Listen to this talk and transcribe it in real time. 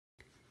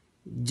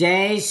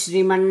Jai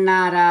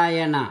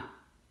Srimannarayana.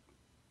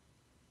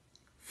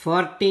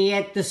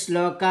 40th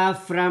Sloka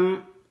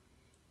from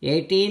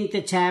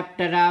 18th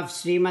chapter of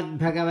Srimad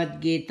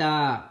Bhagavad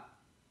Gita.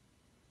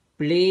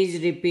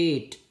 Please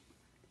repeat.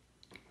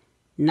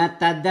 Na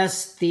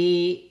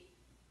tadasti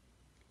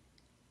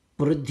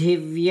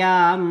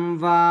pruthivyam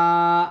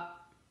va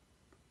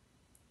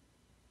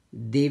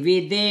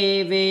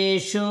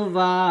divideveshu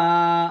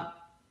va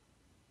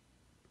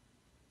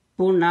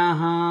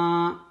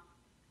punaha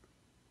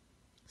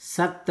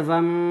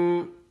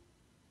sattvam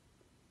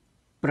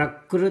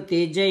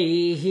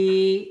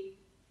prakrutijaihi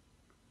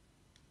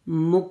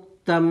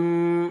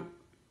muktam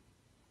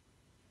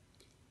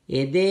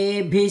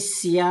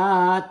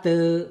edebhisyat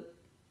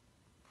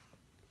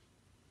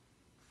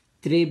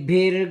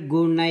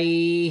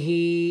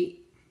tribhirgunaihi.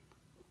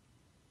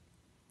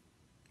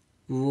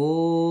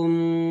 Om.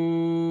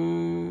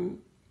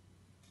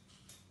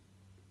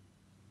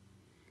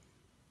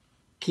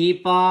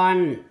 Keep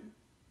on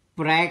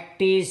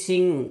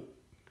practicing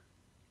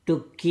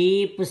to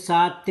keep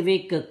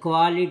sattvic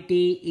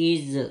quality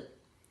is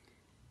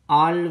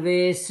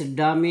always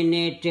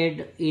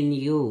dominated in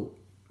you.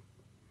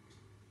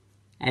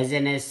 As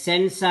an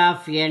essence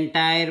of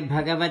entire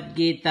Bhagavad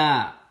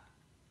Gita,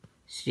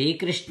 Sri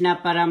Krishna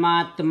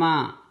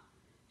Paramatma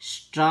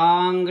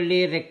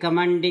strongly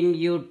recommending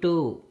you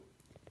to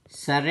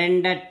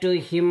surrender to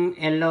Him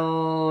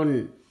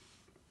alone.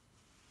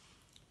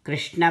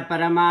 Krishna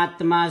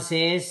Paramatma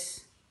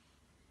says,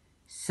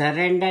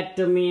 surrender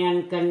to me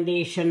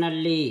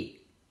unconditionally.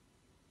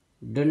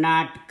 Do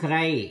not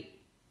cry.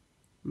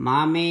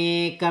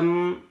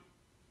 Mamekam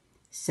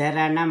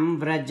saranam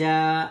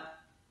vraja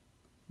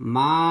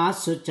ma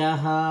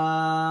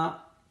suchaha.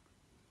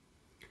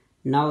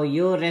 Now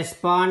you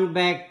respond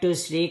back to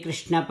Sri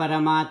Krishna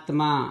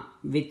Paramatma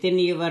within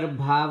your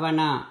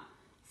bhavana,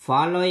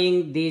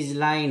 following these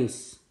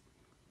lines.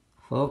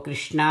 O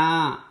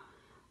Krishna,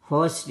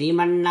 O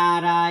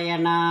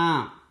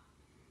Srimannarayana,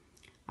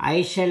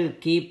 I shall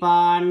keep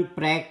on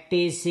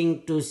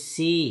practicing to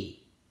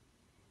see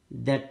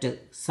that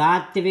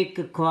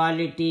sattvic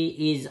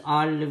quality is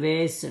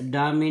always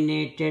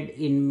dominated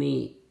in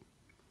me.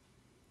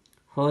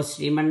 O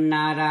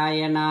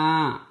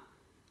Srimannarayana,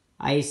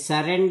 I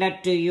surrender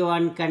to you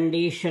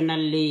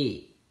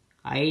unconditionally.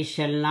 I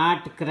shall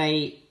not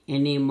cry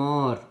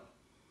anymore.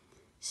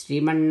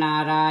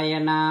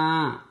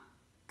 Srimannarayana,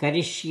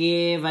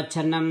 karishye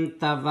vachanam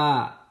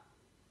tava.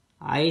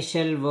 I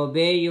shall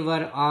obey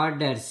your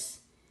orders.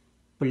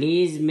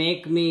 Please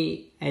make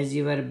me as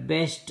your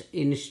best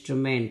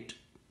instrument.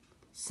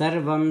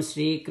 Sarvam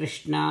Sri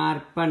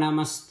Krishna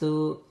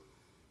Arpanamastu.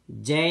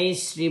 Jai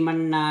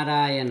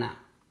Srimannarayana.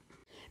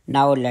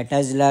 Now let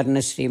us learn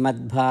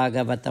Srimad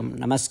Bhagavatam.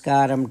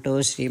 Namaskaram to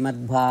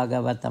Srimad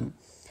Bhagavatam.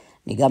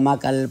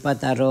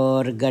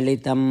 Nigamakalpataror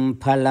galitam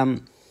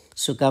phalam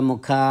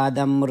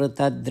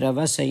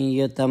sukamukhadamrutadrava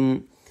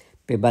sanyutam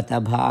pibata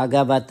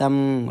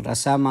bhagavatam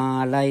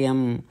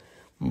rasamalayam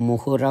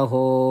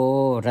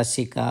muhuraho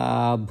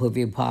rasika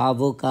bhuvi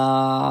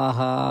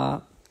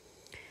bhavukaha.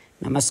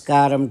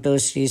 Namaskaram to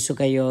Sri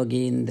Sukha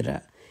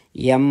Yogindra.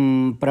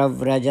 Yam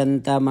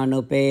pravrajantam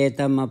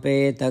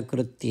apeta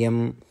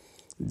krutyam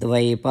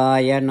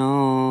Dvaipayano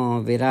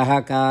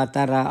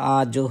virahakatara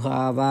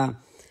ajuhava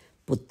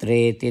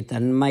putreti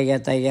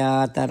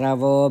tanmayataya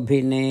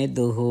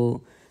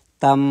taravobhineduhu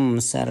tam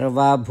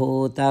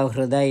sarvabhuta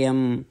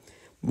hrudayam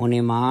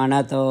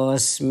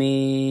munimanatosmi.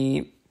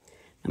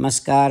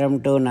 Namaskaram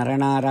to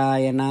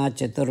Naranarayana,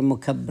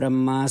 Chaturmukha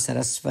Brahma,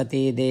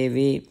 Saraswati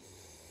Devi,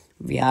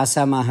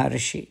 Vyasa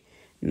Maharshi.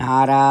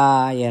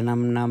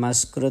 Narayanam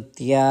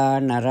namaskritya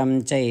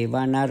naram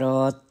chaiva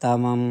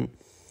narottamam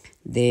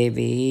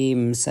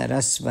Devim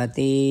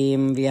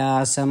Saraswatim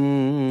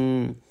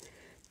Vyasam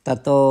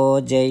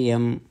Tato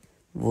Jayam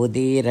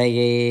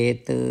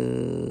Vudirayet.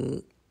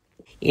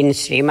 In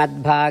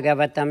Srimad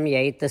Bhagavatam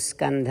 8th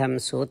Skandham,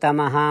 Suta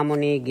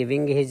Mahamuni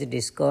giving his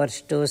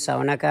discourse to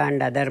Saunaka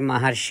and other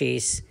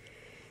Maharshis,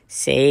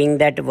 saying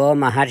that, O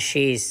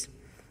Maharshis,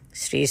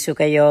 Sri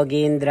Sukha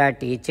Yogindra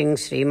teaching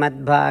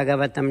Srimad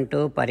Bhagavatam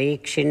to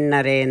Parikshin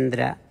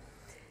Narendra,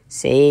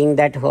 saying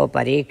that, O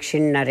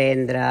Parikshin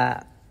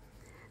Narendra,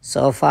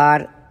 so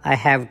far I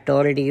have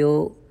told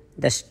you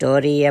the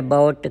story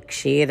about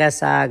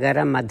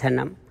Ksheerasagara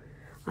Madhanam,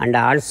 and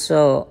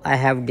also I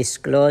have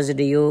disclosed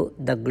you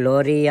the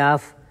glory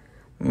of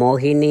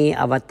Mohini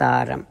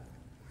Avataram.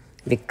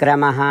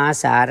 Vikramaha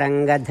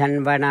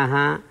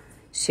Sarangadhanvanaha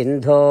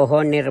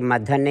Sindhoho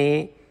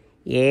Nirmadhane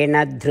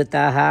Yena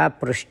Dhrutaha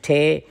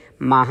Prushthe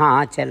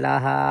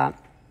Mahachalaha.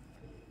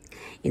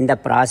 In the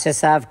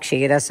process of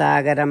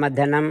Ksheerasagara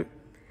Madhanam,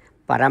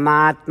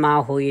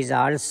 Paramatma, who is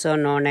also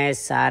known as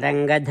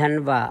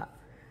Sarangadhanva,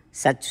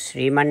 such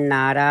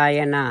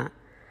Srimannarayana,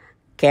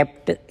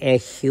 kept a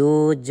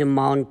huge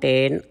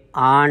mountain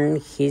on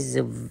his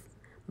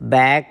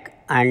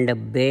back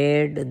and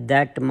bared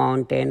that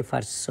mountain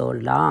for so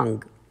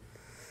long.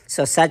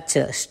 So such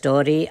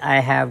story I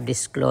have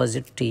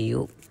disclosed to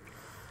you.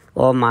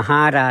 O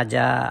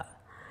Maharaja,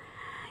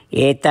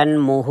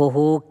 एतन्मुहुः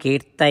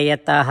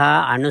कीर्तयतः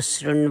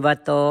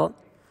अनुशृण्वतो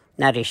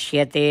न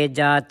रिष्यते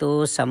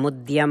जातु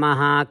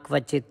समुद्यमः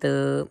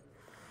क्वचित्.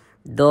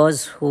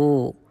 Those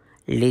who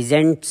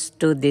listens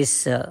to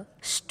this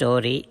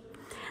story,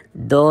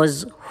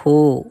 those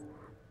who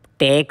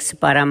takes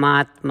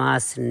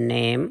Paramatma's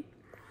name,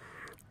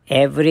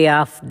 every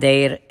of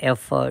their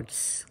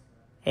efforts,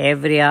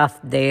 every of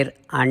their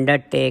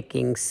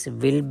undertakings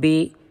will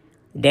be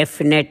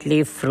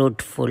definitely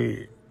fruitful.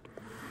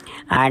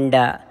 And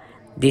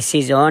this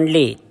is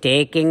only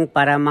taking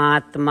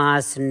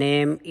Paramatma's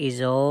name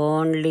is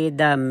only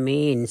the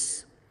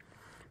means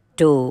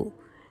to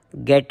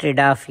get rid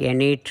of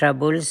any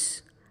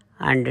troubles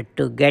and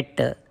to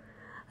get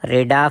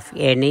rid of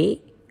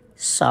any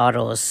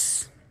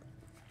sorrows.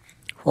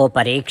 O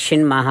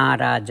Parikshit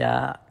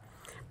Maharaja,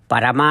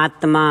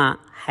 Paramatma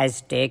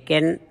has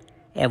taken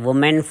a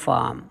woman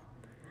form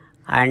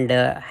and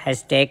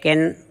has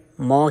taken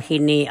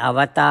Mohini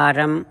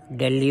avataram,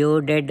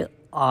 deluded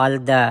all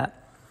the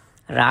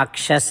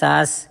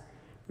Rakshasas,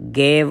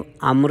 gave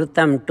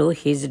Amrutam to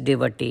his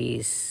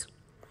devotees.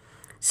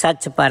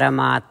 Such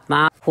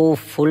Paramatma who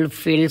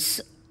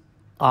fulfills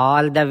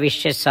all the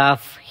wishes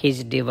of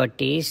his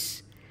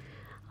devotees,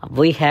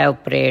 we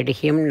have prayed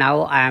him.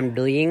 Now I am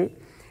doing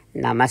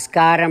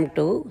Namaskaram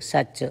to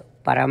such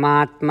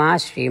Paramatma,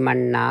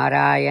 Sriman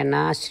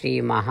Narayana,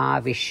 Sri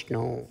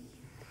Mahavishnu.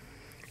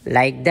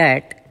 Like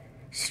that,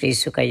 Sri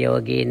Sukha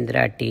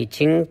Yogindra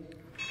teaching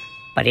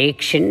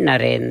Parikshit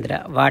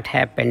Narendra. What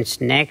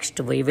happens next,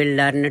 we will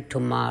learn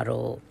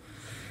tomorrow.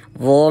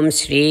 Om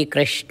Shri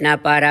Krishna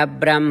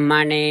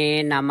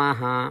Parabrahmane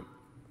Namaha.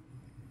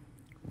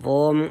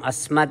 Om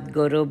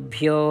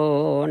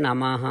Asmadgurubhyo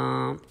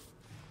Namaha.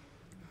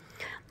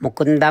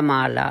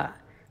 Mukundamala.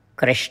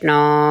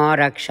 Krishna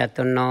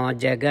rakshatu no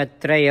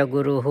jagatraya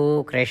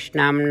guruhu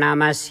Krishnam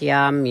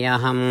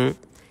namasyamyaham.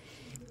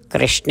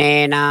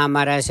 Krishnena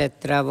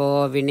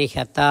marasatravo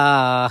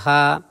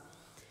vinihataha.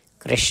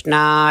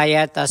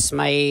 Krishnaya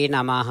tasmai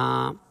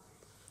namaha.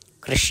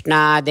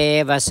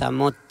 Krishnadeva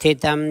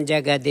samuthitam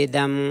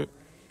jagadidam.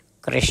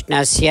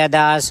 Krishnasya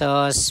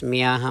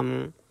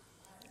dasosmyaham.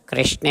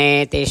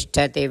 Krishne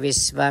tishtati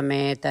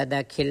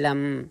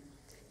visvametadakhilam.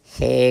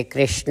 He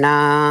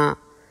Krishna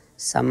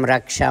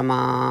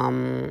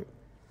samrakshamam.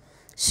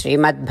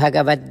 Srimad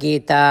Bhagavad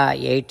Gita,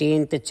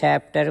 18th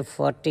chapter,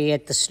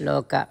 40th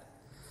sloka.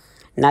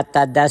 Na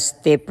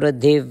tadasti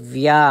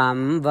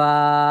prudhivyam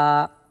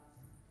va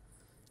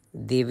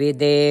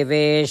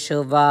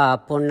divideveshu va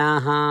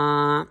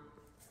punaha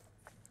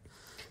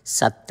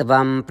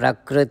sattvam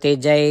prakriti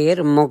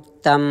jair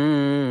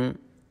muktam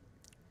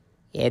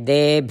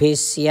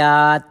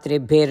yedebhisyat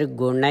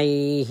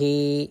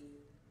gunaihi.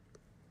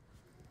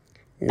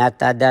 न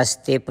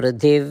तदस्ति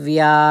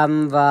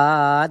पृथिव्यां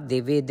वा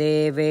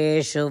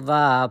दिविदेवेषु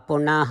वा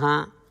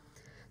पुनः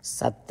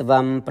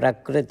सत्वं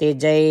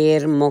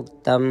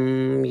प्रकृतिजैर्मुक्तं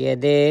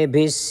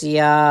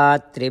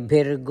यदेभिस्यात्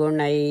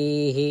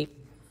त्रिभिर्गुणैः.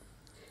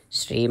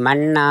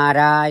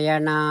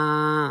 श्रीमन्नारायण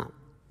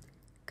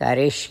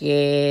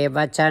करिष्ये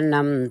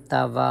वचनं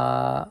तव.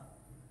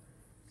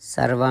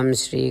 सर्वं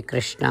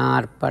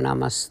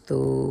श्रीकृष्णार्पणमस्तु.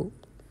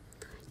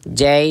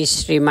 जय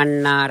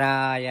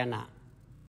श्रीमन्नारायण.